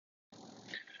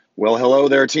Well, hello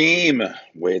there, team.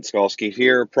 Wade Skalski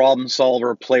here, problem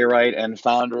solver, playwright, and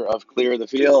founder of Clear the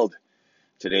Field.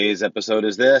 Today's episode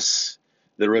is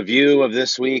the review of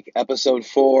this week, episode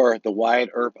 4, the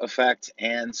Wyatt Earp effect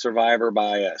and survivor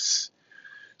bias.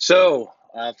 So,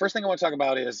 first thing I want to talk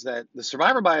about is that the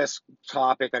survivor bias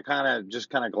topic, I kind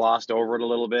of glossed over it a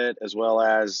little bit, as well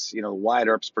as, Wyatt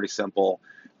Earp's pretty simple.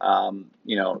 And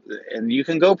you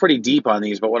can go pretty deep on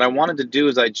these, but what I wanted to do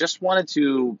is I just wanted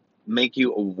to make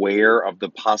you aware of the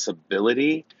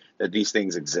possibility that these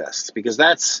things exist, because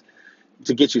that's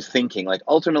to get you thinking. Like,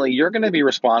 ultimately, you're going to be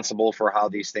responsible for how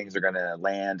these things are going to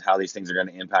land, how these things are going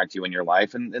to impact you in your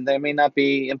life, and they may not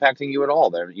be impacting you at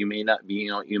all. You may not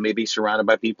be, you may be surrounded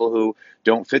by people who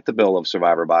don't fit the bill of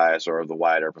survivor bias or of the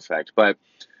Wyatt Earp effect. But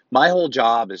my whole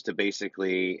job is to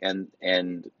basically, and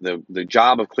the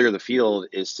job of Clear the Field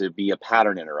is to be a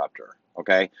pattern interrupter.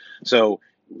 Okay, so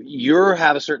you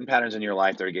have certain patterns in your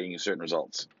life that are getting you certain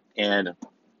results, and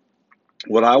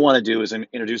what I want to do is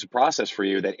introduce a process for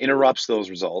you that interrupts those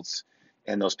results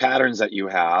and those patterns that you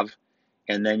have.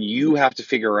 And then you have to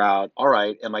figure out, all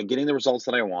right, am I getting the results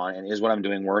that I want? And is what I'm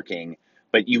doing working?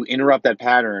 But you interrupt that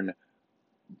pattern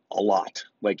a lot.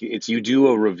 Like, you do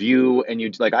a review, and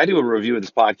I do a review of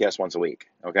this podcast once a week.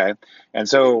 Okay. And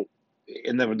so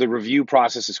in the review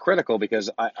process is critical because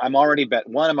I'm already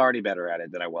I'm already better at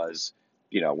it than I was,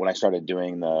 when I started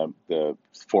doing the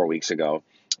 4 weeks ago.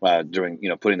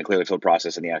 Putting the Clearly Filled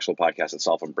process in the actual podcast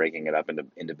itself and breaking it up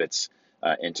into bits,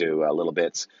 into little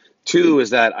bits. Two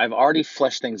is that I've already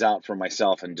fleshed things out for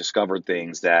myself and discovered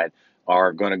things that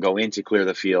are going to go into Clear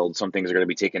the Field. Some things are going to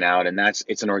be taken out, and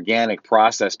it's an organic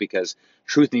process because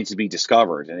truth needs to be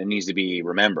discovered and it needs to be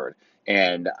remembered.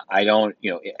 And I don't,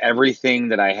 everything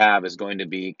that I have is going to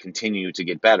be continue to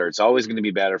get better. It's always going to be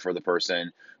better for the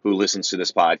person who listens to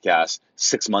this podcast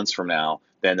 6 months from now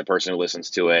than the person who listens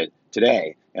to it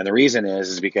today. And the reason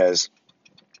is because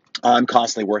I'm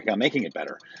constantly working on making it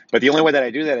better. But the only way that I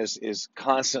do that is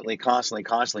constantly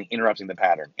interrupting the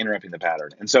pattern.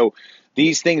 And so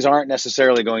these things aren't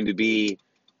necessarily going to be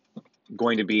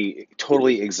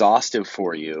totally exhaustive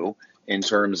for you in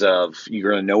terms of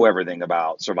you're going to know everything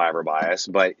about survivor bias,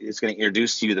 but it's going to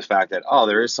introduce to you the fact that, oh,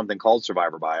 there is something called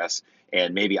survivor bias,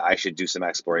 and maybe I should do some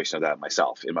exploration of that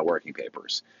myself in my working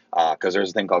papers, because there's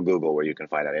a thing called Google where you can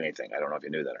find out anything. I don't know if you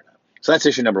knew that or not. So that's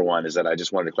issue number one, is that I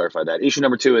just wanted to clarify that. Issue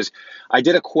number two is I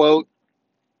did a quote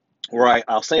where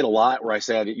I'll say it a lot, where I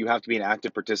said you have to be an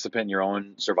active participant in your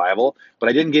own survival, but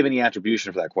I didn't give any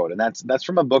attribution for that quote. And that's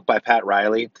from a book by Pat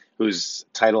Riley, whose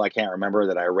title I can't remember,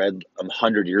 that I read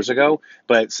 100 years ago.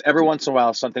 But every once in a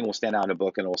while, something will stand out in a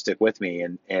book and it will stick with me.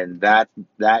 And that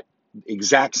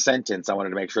exact sentence, I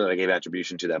wanted to make sure that I gave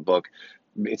attribution to that book.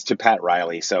 It's to Pat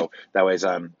Riley, so that way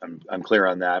I'm clear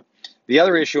on that. The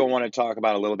other issue I want to talk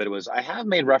about a little bit was I have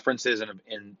made references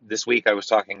in this week. I was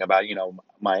talking about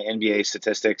my NBA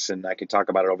statistics, and I could talk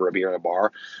about it over a beer in a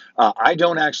bar. I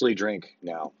don't actually drink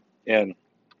now, and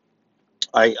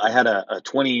I had a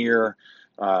 20-year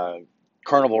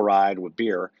carnival ride with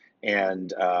beer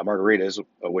and margaritas,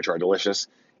 which are delicious.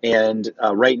 And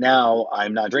right now,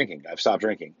 I'm not drinking. I've stopped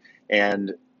drinking,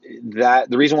 and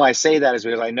the reason why I say that is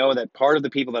because I know that part of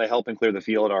the people that I help in Clear the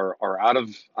Field are out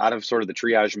of sort of the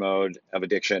triage mode of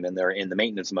addiction, and they're in the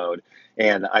maintenance mode.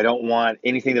 And I don't want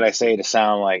anything that I say to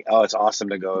sound like, oh, it's awesome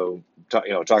to go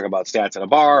talk about stats in a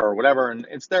bar or whatever. And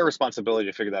it's their responsibility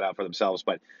to figure that out for themselves.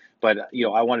 But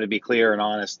I wanted to be clear and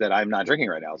honest that I'm not drinking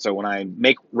right now. So when I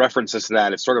make references to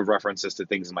that, it's sort of references to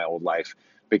things in my old life,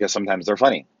 because sometimes they're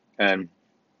funny and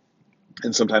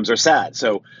sometimes they're sad.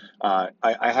 So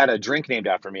I had a drink named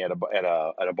after me at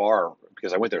a bar,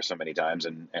 because I went there so many times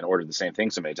and ordered the same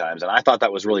thing so many times. And I thought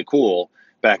that was really cool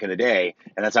back in the day,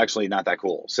 and that's actually not that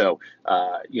cool. So,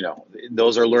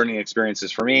 those are learning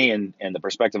experiences for me, and the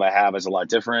perspective I have is a lot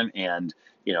different. And,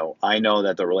 I know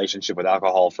that the relationship with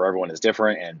alcohol for everyone is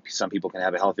different, and some people can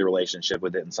have a healthy relationship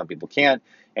with it and some people can't.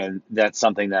 And that's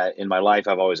something that in my life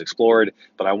I've always explored,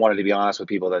 but I wanted to be honest with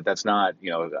people that that's not,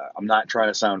 I'm not trying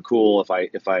to sound cool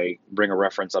if I bring a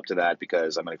reference up to that,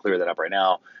 because I'm going to clear that up right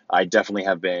now. I definitely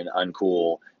have been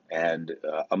uncool, and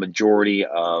a majority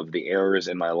of the errors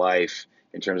in my life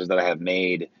in terms of that I have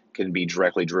made can be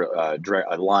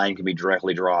a line can be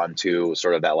directly drawn to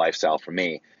sort of that lifestyle for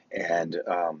me. And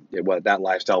that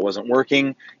lifestyle wasn't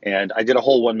working, and I did a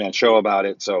whole one-man show about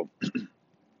it. So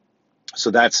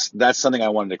that's something I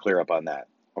wanted to clear up on that.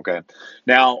 Okay.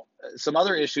 Now, some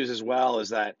other issues as well is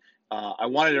that I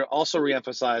wanted to also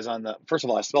reemphasize on first of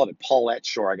all, I spelled it Paulette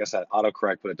Shore. I guess that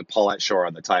autocorrect put it to Paulette Shore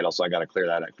on the title, so I got to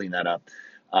clean that up.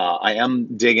 I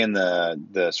am digging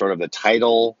the sort of the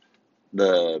title,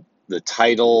 the the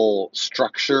title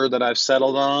structure that I've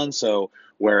settled on. So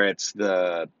where it's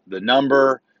the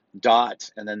number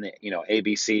dot and then the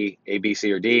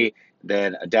ABC or D,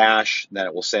 then a dash, then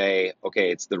it will say,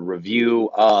 okay, it's the review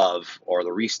of or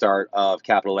the restart of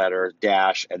capital letter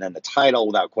dash, and then the title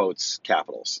without quotes,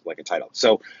 capitals, like a title.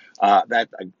 So that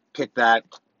I picked that.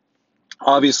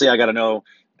 Obviously, I got to know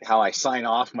how I sign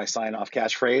off my sign off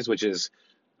catchphrase, which is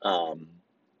um,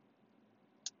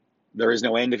 there is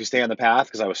no end if you stay on the path,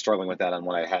 because I was struggling with that on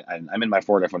when I had. I'm in my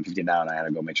Ford F-150 now, and I had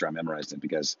to go make sure I memorized it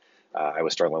because I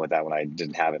was struggling with that when I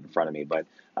didn't have it in front of me. But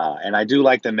and I do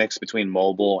like the mix between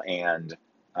mobile and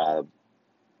uh,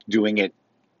 doing it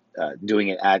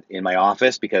at in my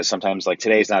office, because sometimes, like,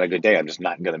 today's not a good day. I'm just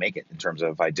not going to make it in terms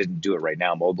of if I didn't do it right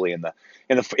now mobily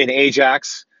in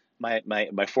Ajax, my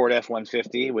Ford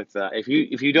F-150 with if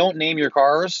you don't name your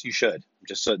cars, you should.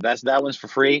 Just so that one's for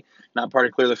free, not part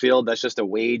of Clear the Field. That's just a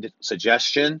Wade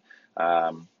suggestion.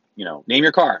 Name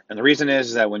your car, and the reason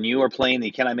is that when you are playing the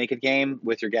Can I Make It game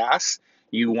with your gas,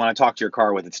 you want to talk to your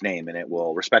car with its name, and it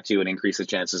will respect you and increase the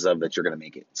chances of that you're going to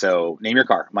make it. So name your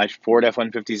car. My Ford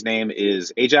F-150's name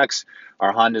is Ajax.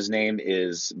 Our Honda's name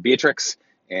is Beatrix,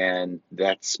 and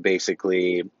that's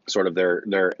basically sort of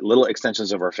their little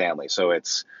extensions of our family. So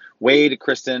it's Wade,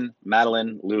 Kristen,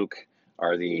 Madeline, Luke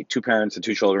are the two parents and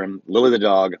two children, Lily the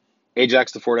dog,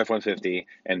 Ajax the Ford F-150,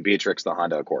 and Beatrix the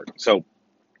Honda Accord. So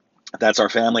that's our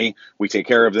family. We take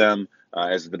care of them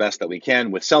as the best that we can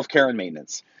with self-care and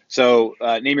maintenance. So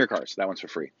name your cars. That one's for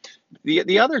free.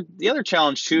 The other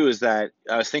challenge too is that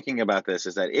I was thinking about this,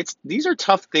 is that these are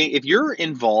tough things. If you're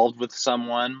involved with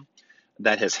someone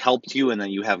that has helped you and that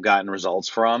you have gotten results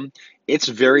from, it's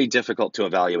very difficult to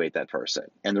evaluate that person.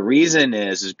 And the reason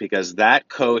is because that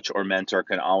coach or mentor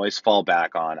can always fall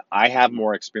back on, I have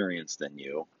more experience than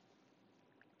you.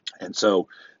 And so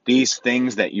these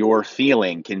things that you're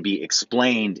feeling can be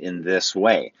explained in this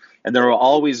way. And there will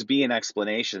always be an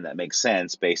explanation that makes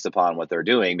sense based upon what they're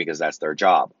doing, because that's their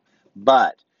job.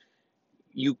 But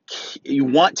you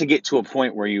want to get to a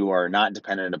point where you are not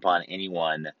dependent upon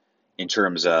anyone in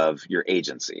terms of your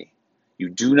agency. You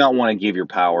do not want to give your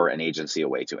power and agency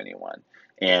away to anyone.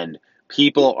 And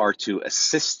people are to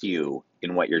assist you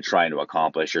in what you're trying to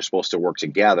accomplish. You're supposed to work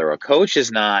together. A coach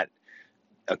is not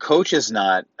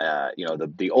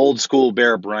the old school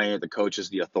Bear Bryant. The coach is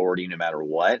the authority no matter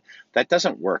what. That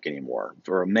doesn't work anymore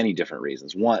for many different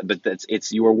reasons. One, but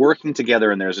you are working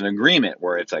together, and there's an agreement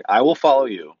where it's like, I will follow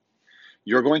you.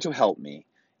 You're going to help me,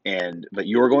 but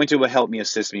you're going to help me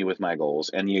assist me with my goals.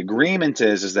 And the agreement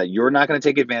is that you're not going to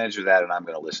take advantage of that, and I'm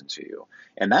going to listen to you.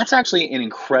 And that's actually an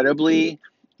incredibly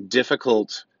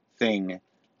difficult thing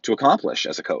to accomplish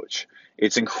as a coach.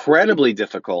 It's incredibly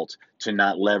difficult to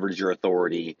not leverage your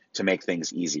authority to make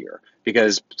things easier,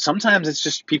 because sometimes it's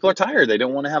just people are tired. They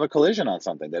don't want to have a collision on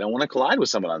something. They don't want to collide with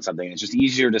someone on something. It's just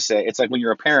easier to say. It's like when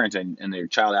you're a parent and your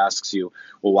child asks you,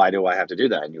 well, why do I have to do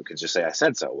that? And you can just say, I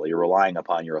said so. Well, you're relying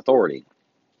upon your authority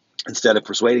instead of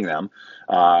persuading them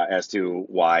as to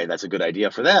why that's a good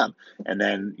idea for them. And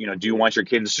then, do you want your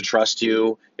kids to trust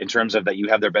you in terms of that you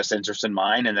have their best interest in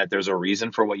mind and that there's a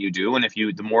reason for what you do? And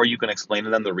the more you can explain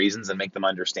to them the reasons and make them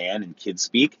understand in kids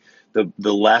speak, the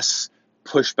less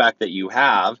pushback that you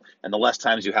have, and the less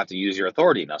times you have to use your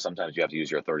authority. Now, sometimes you have to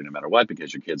use your authority no matter what,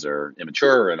 because your kids are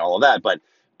immature and all of that. But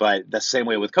that's the same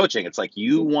way with coaching. It's like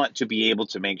you want to be able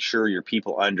to make sure your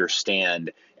people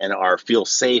understand and feel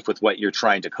safe with what you're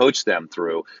trying to coach them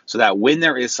through, so that when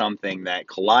there is something that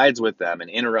collides with them and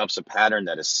interrupts a pattern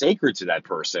that is sacred to that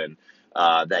person,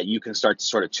 that you can start to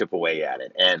sort of chip away at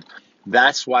it. And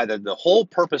that's why the whole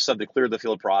purpose of the Clear the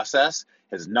Field process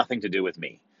has nothing to do with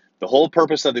me. The whole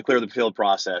purpose of the Clear the Field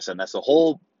process, and that's the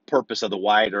whole purpose of the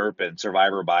Wyatt, Earp, and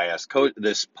Survivor Bias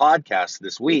this podcast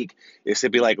this week, is to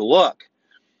be like, look,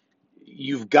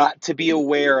 you've got to be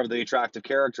aware of the attractive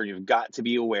character. You've got to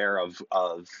be aware of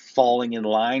falling in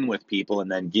line with people and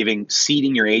then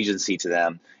ceding your agency to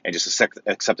them and just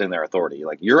accepting their authority.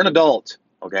 Like, you're an adult,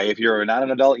 okay? If you're not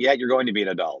an adult yet, you're going to be an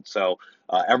adult. So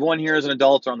everyone here is an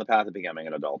adult or on the path of becoming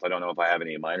an adult. I don't know if I have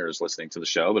any minors listening to the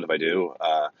show, but if I do,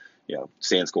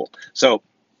 stay in school. So,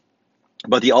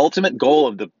 but the ultimate goal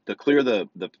of the Clear the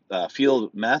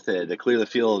Field method, the Clear the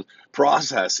Field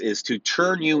process, is to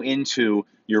turn you into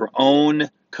your own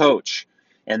coach.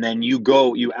 And then you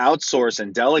outsource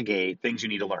and delegate things you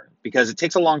need to learn, because it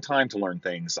takes a long time to learn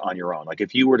things on your own. Like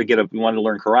if you wanted to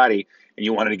learn karate and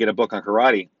you wanted to get a book on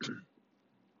karate,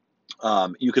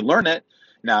 you could learn it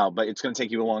now, but it's going to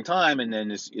take you a long time. And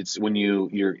then it's when you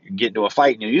get into a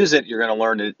fight and you use it, you're going to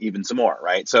learn it even some more,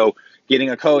 right? So getting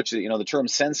a coach, the term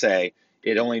sensei,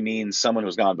 it only means someone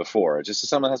who's gone before. It's just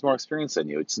someone that has more experience than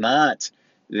you. It's not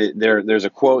there's a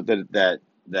quote that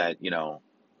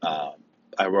uh,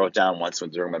 I wrote down once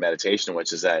during my meditation,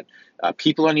 which is that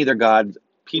people are neither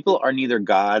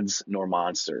gods nor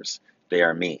monsters. They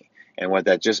are me. And what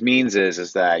that just means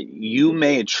is that you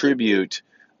may attribute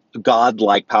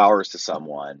godlike powers to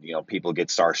someone. People get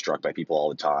starstruck by people all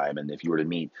the time. And if you were to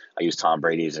meet, I use Tom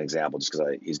Brady as an example, just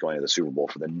because he's going to the Super Bowl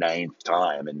for the ninth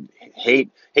time. And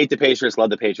hate the Patriots, love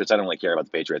the Patriots. I don't really care about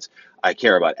the Patriots. I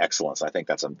care about excellence. I think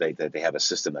they have a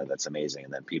system that's amazing.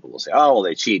 And then people will say, oh, well,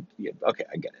 they cheat. Yeah, okay,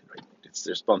 I get it. Right?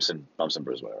 There's bumps and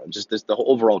bruises, whatever. Just the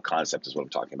whole overall concept is what I'm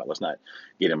talking about. Let's not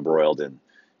get embroiled in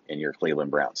your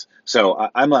Cleveland Browns. So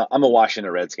I'm a Washington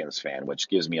Redskins fan, which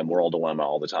gives me a moral dilemma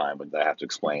all the time when I have to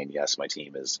explain. Yes, my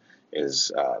team is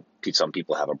some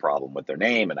people have a problem with their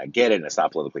name, and I get it, and it's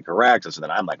not politically correct. And so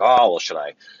then I'm like, oh well, should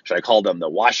I call them the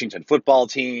Washington Football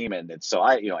Team? And it's so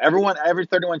every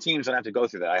 31 teams don't have to go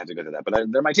through that. I have to go through that, but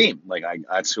they're my team. Like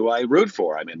that's who I root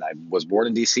for. I mean, I was born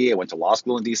in D.C. I went to law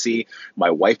school in D.C.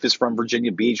 My wife is from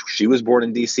Virginia Beach. She was born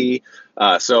in D.C.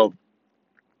 So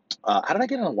how did I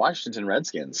get on a Washington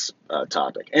Redskins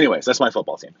topic? Anyways, that's my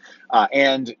football team.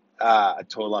 And I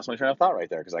totally lost my train of thought right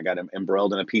there because I got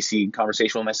embroiled in a PC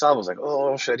conversation with myself. I was like,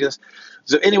 oh, should I do this?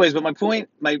 So anyways, but my point,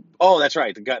 that's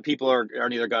right. People are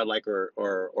neither godlike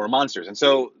or monsters. And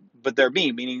so, but they're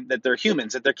me, meaning that they're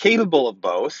humans, that they're capable of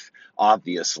both,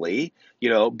 obviously,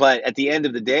 but at the end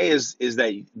of the day is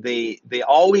that they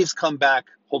always come back,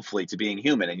 hopefully, to being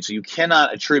human. And so you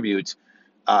cannot attribute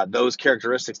those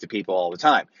characteristics to people all the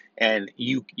time. And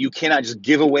you cannot just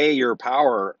give away your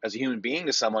power as a human being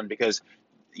to someone because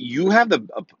you have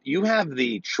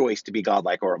the choice to be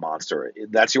godlike or a monster.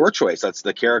 That's your choice. That's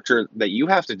the character that you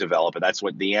have to develop, and that's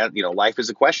what life is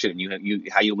a question. You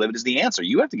how you live it is the answer.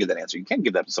 You have to give that answer. You can't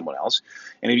give that to someone else.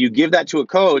 And if you give that to a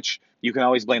coach, you can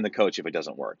always blame the coach if it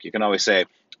doesn't work. You can always say,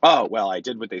 "Oh, well, I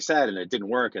did what they said and it didn't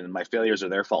work, and my failures are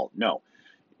their fault." No,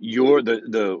 you're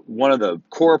the one of the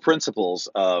core principles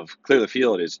of Clear the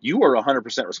Field is you are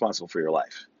 100% responsible for your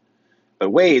life. But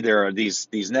wait, there are these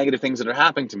negative things that are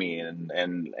happening to me,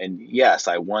 and yes,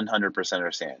 I 100%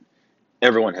 understand.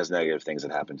 Everyone has negative things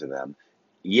that happen to them.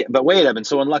 Yeah, but wait, I've been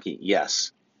so unlucky.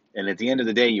 Yes, and at the end of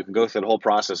the day, you can go through the whole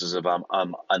processes of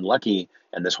I'm unlucky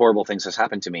and this horrible things has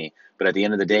happened to me. But at the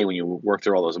end of the day, when you work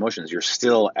through all those emotions, you're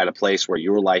still at a place where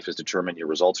your life is determined, your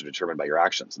results are determined by your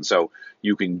actions, and so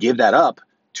you can give that up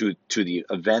to the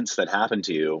events that happen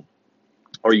to you,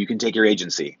 or you can take your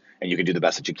agency and you can do the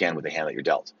best that you can with the hand that you're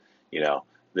dealt. You know,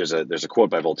 there's a quote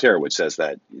by Voltaire which says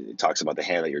that it talks about the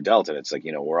hand that you're dealt, and it's like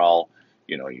we're all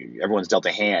everyone's dealt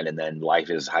a hand, and then life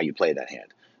is how you play that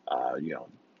hand.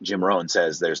 Jim Rohn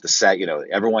says there's the set.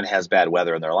 Everyone has bad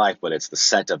weather in their life, but it's the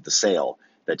set of the sail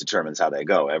that determines how they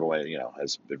go. Everyone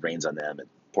has it rains on them, it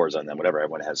pours on them, whatever.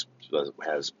 Everyone has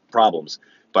problems,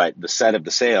 but the set of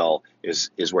the sail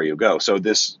is where you go. So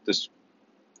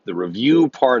the review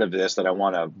part of this that I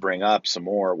want to bring up some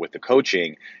more with the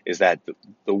coaching is that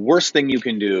the worst thing you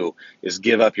can do is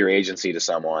give up your agency to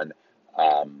someone,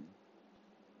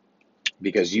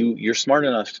 because you're smart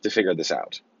enough to figure this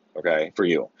out, okay, for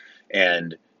you.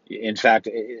 And in fact,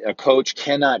 a coach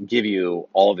cannot give you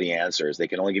all of the answers. They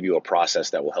can only give you a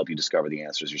process that will help you discover the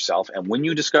answers yourself. And when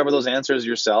you discover those answers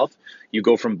yourself, you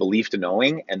go from belief to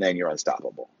knowing, and then you're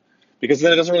unstoppable. Because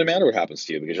then it doesn't really matter what happens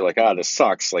to you, because you're like, this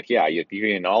sucks. Like, yeah, you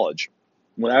gain knowledge.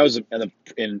 When I was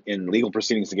in legal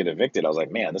proceedings to get evicted, I was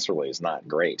like, man, this really is not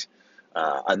great.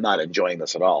 I'm not enjoying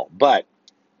this at all. But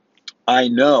I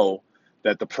know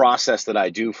that the process that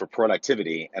I do for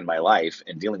productivity and my life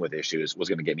and dealing with issues was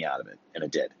going to get me out of it, and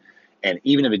it did. And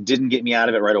even if it didn't get me out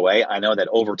of it right away, I know that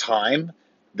over time,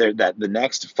 that the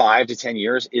next 5 to 10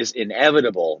 years is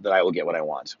inevitable that I will get what I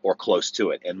want or close to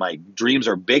it. And my dreams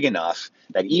are big enough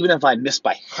that even if I miss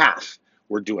by half,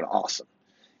 we're doing awesome.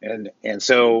 And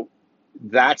so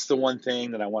that's the one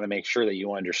thing that I want to make sure that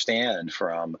you understand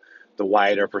from the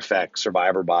Wyatt Earp Effect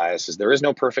survivor bias is there is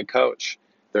no perfect coach.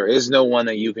 There is no one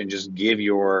that you can just give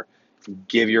your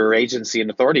agency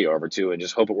and authority over to and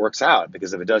just hope it works out,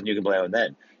 because if it doesn't, you can blame them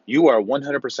then. You are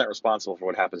 100% responsible for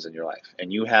what happens in your life,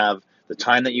 and you have the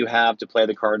time that you have to play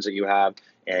the cards that you have,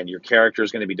 and your character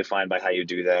is going to be defined by how you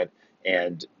do that.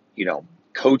 And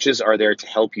coaches are there to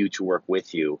help you, to work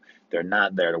with you. They're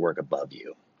not there to work above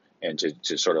you and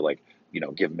to sort of like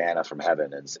give manna from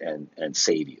heaven and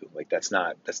save you. Like that's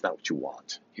not what you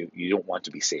want. You don't want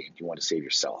to be saved. You want to save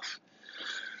yourself.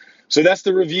 So that's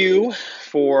the review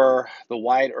for the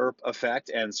Wyatt Earp Effect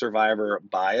and survivor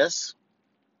bias.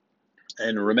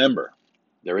 And remember,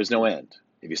 there is no end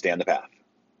if you stay on the path.